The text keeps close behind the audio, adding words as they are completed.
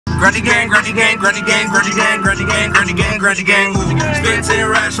Grundy gang, Grundy gang, Grundy gang, Grundy gang, Grundy gang, Grundy gang, Grundy gang. Spend 10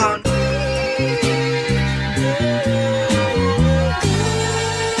 racks on.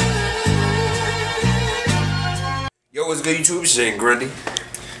 Yo, what's good, YouTube? It's Jadon Grundy.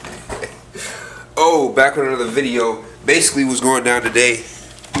 Oh, back with another video. Basically, what's going down today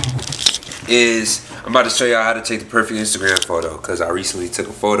is I'm about to show y'all how to take the perfect Instagram photo, because I recently took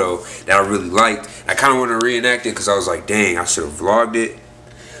a photo that I really liked. I kind of want to reenact it because I was like, dang, I should have vlogged it,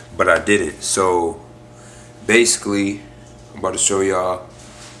 but I didn't. So basically, I'm about to show y'all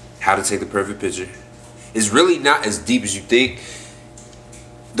how to take the perfect picture. It's really not as deep as you think.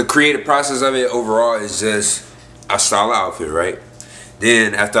 The creative process of it overall is just I style an outfit, right?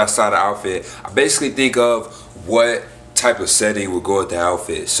 Then after I style the outfit, I basically think of what type of setting would go with the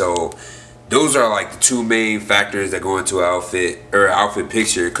outfit. So those are like the two main factors that go into an outfit or outfit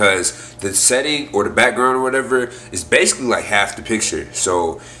picture, because the setting or the background or whatever is basically like half the picture.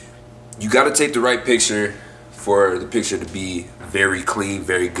 So you got to take the right picture for the picture to be very clean,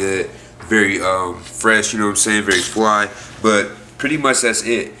 very good, very fresh, you know what I'm saying, very fly. But pretty much that's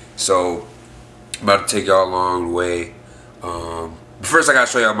it. So I'm about to take y'all along the way. But first I gotta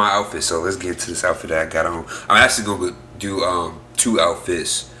show y'all my outfit, so let's get into this outfit that I got on. I'm actually gonna do 2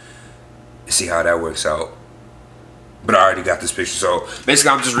 outfits and see how that works out. But I already got this picture, so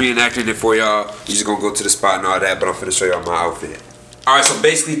basically I'm just reenacting it for y'all. We're just gonna go to the spot and all that, but I'm finna show y'all my outfit. Alright, so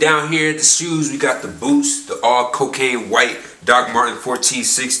basically down here at the shoes, we got the boots, the all cocaine white Doc Martin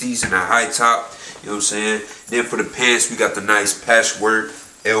 1460s and a high top, you know what I'm saying? Then for the pants, we got the nice patchwork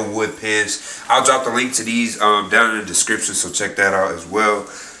Elwood pants. I'll drop the link to these down in the description, so check that out as well.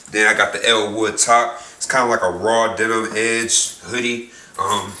 Then I got the Elwood top. It's kind of like a raw denim edge hoodie.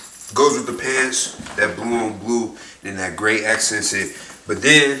 Goes with the pants, that blue on blue, and that gray accents it. But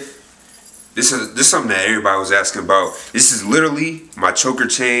then this is something that everybody was asking about. This is literally my choker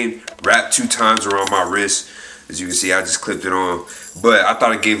chain wrapped 2 times around my wrist. As you can see, I just clipped it on. But I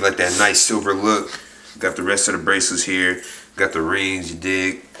thought it gave like that nice silver look. Got the rest of the bracelets here. Got the rings, you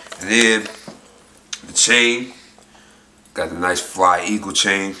dig. And then the chain. Got the nice fly eagle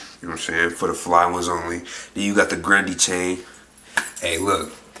chain. You know what I'm saying? For the fly ones only. Then you got the Grundy chain. Hey,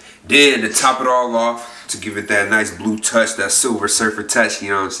 look. Then to top it all off, to give it that nice blue touch, that silver surfer touch, you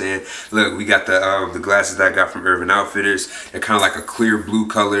know what I'm saying? Look, we got the glasses that I got from Urban Outfitters. They're kind of like a clear blue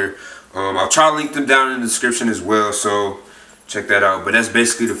color. I'll try to link them down in the description as well, so check that out. But that's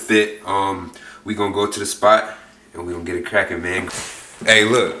basically the fit. We gonna go to the spot and we gonna get it cracking, man. Hey,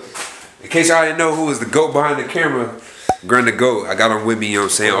 look, in case y'all didn't know who was the GOAT behind the camera, Grundy GOAT. I got him with me, you know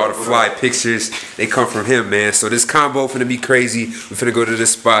what I'm saying? All the fly pictures, they come from him, man. So this combo finna be crazy. We finna go to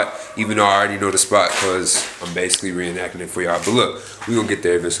this spot, even though I already know the spot, because I'm basically reenacting it for y'all. But look, we gonna get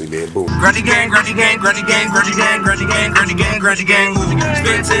there eventually, man. Boom. Grundy gang, Grundy gang, Grundy gang, Grundy gang, Grundy gang, Grundy gang, Grundy gang.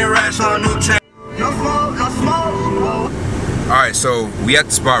 Spend 10 racks on new chain. No smoke, no smoke. Alright, so we at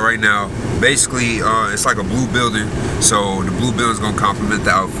the spot right now. Basically, it's like a blue building. So the blue building's gonna complement the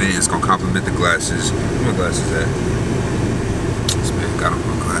outfit. It's gonna complement the glasses. Where my glasses at? This man got on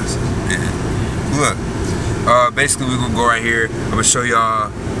my glasses. Man. Look, basically we're gonna go right here. I'm gonna show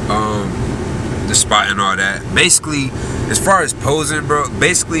y'all the spot and all that. Basically, as far as posing, bro,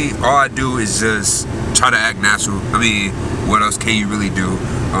 basically all I do is just try to act natural. I mean, what else can you really do?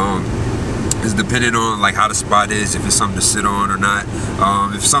 It's depending on like how the spot is, if it's something to sit on or not.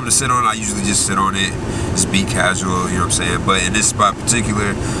 If it's something to sit on, I usually just sit on it, just be casual, you know what I'm saying? But in this spot in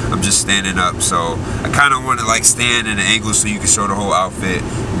particular, I'm just standing up, so I kind of want to like stand in an angle so you can show the whole outfit.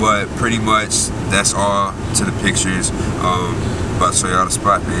 But pretty much that's all to the pictures. About to show y'all the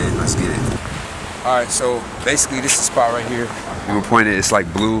spot, man. Let's get it. All right, so basically this is the spot right here. I'm gonna point it. It's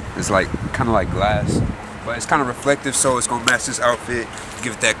like blue. It's like kind of like glass. But it's kind of reflective, so it's gonna match this outfit,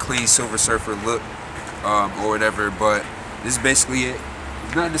 give it that clean silver surfer look, or whatever. But this is basically it.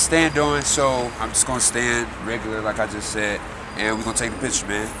 There's nothing to stand on, so I'm just gonna stand regular, like I just said, and we're gonna take the picture,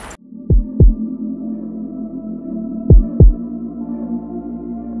 man.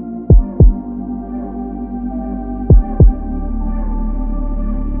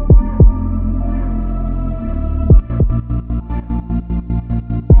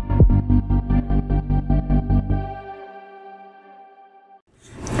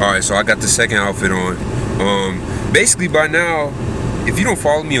 Alright, so I got the second outfit on. Basically by now, if you don't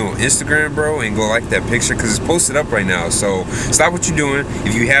follow me on Instagram, bro, and go like that picture, because it's posted up right now, so stop what you're doing.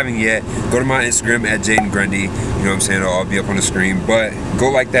 If you haven't yet, go to my Instagram at Jadon Grundy. You know what I'm saying? It'll all be up on the screen. But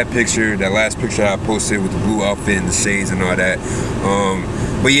go like that picture, that last picture I posted with the blue outfit and the shades and all that.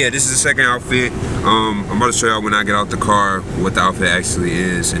 But yeah, this is the second outfit. I'm about to show y'all when I get out the car what the outfit actually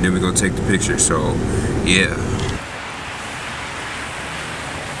is, and then we're gonna take the picture. So yeah.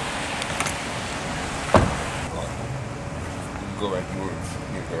 go right here.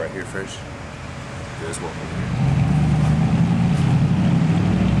 You go right here first. Yeah, let's walk over here.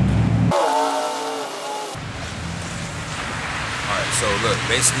 Alright, so look,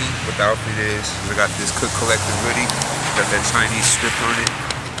 basically what the outfit is, we got this Cooke collective hoodie, got that Chinese script on it,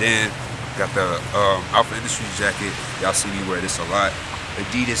 then got the Alpha Industries jacket, y'all see me wear this a lot,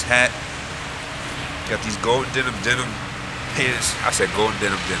 Adidas hat, got these gold denim pants, I said gold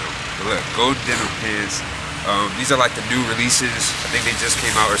denim, but look, gold denim pants, these are like the new releases, I think they just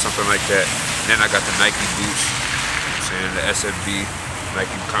came out or something like that, and then I got the Nike boots, you know what I'm saying, the SFB,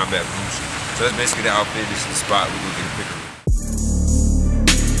 Nike combat boots, so that's basically the outfit. This is the spot we're gonna get a picture of.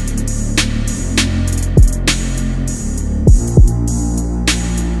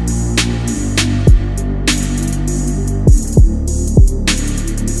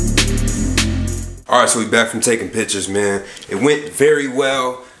 Alright, so we back from taking pictures, man. It went very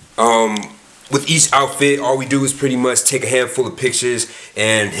well. With each outfit, all we do is pretty much take a handful of pictures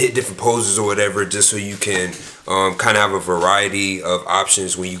and hit different poses or whatever, just so you can kind of have a variety of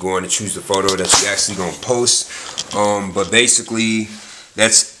options when you go on to choose the photo that you actually gonna post. But basically,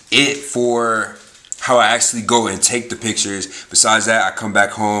 that's it for how I actually go and take the pictures. Besides that, I come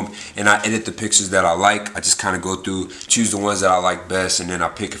back home and I edit the pictures that I like. I just kind of go through, choose the ones that I like best, and then I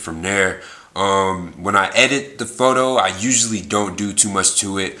pick it from there. When I edit the photo, I usually don't do too much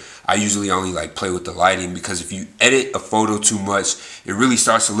to it. I usually only like play with the lighting, because if you edit a photo too much, it really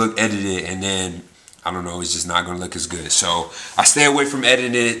starts to look edited, and then I don't know, it's just not gonna look as good. So I stay away from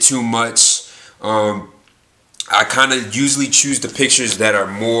editing it too much. I kind of usually choose the pictures that are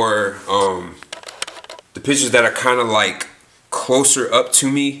more the pictures that are kind of like closer up to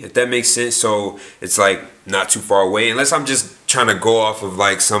me, if that makes sense, so it's like not too far away, unless I'm just trying to go off of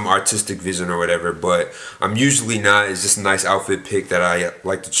like some artistic vision or whatever, but I'm usually not. It's just a nice outfit pick that I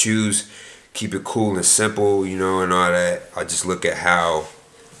like to choose, keep it cool and simple, you know, and all that. I just look at how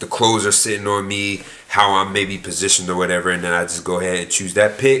the clothes are sitting on me, how I'm maybe positioned or whatever, and then I just go ahead and choose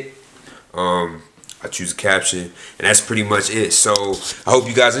that pick. I choose a caption, and that's pretty much it. So I hope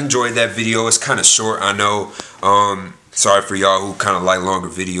you guys enjoyed that video. It's kind of short, I know. Sorry for y'all who kind of like longer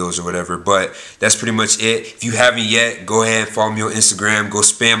videos or whatever, but that's pretty much it. If you haven't yet, go ahead and follow me on Instagram. Go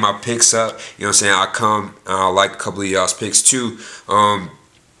spam my pics up. You know what I'm saying? I'll come and I'll like a couple of y'all's pics too. But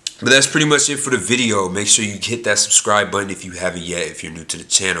that's pretty much it for the video. Make sure you hit that subscribe button if you haven't yet, if you're new to the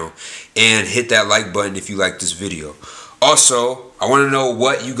channel, and hit that like button if you like this video. Also, I want to know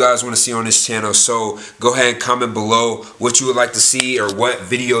what you guys want to see on this channel, so go ahead and comment below what you would like to see or what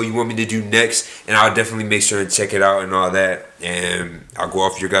video you want me to do next, and I'll definitely make sure to check it out and all that, and I'll go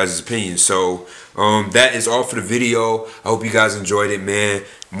off your guys' opinion. So that is all for the video. I hope you guys enjoyed it, man.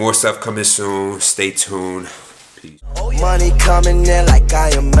 More stuff coming soon. Stay tuned. Peace. Money coming in like I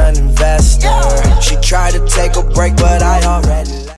am an investor. She tried to take a break, but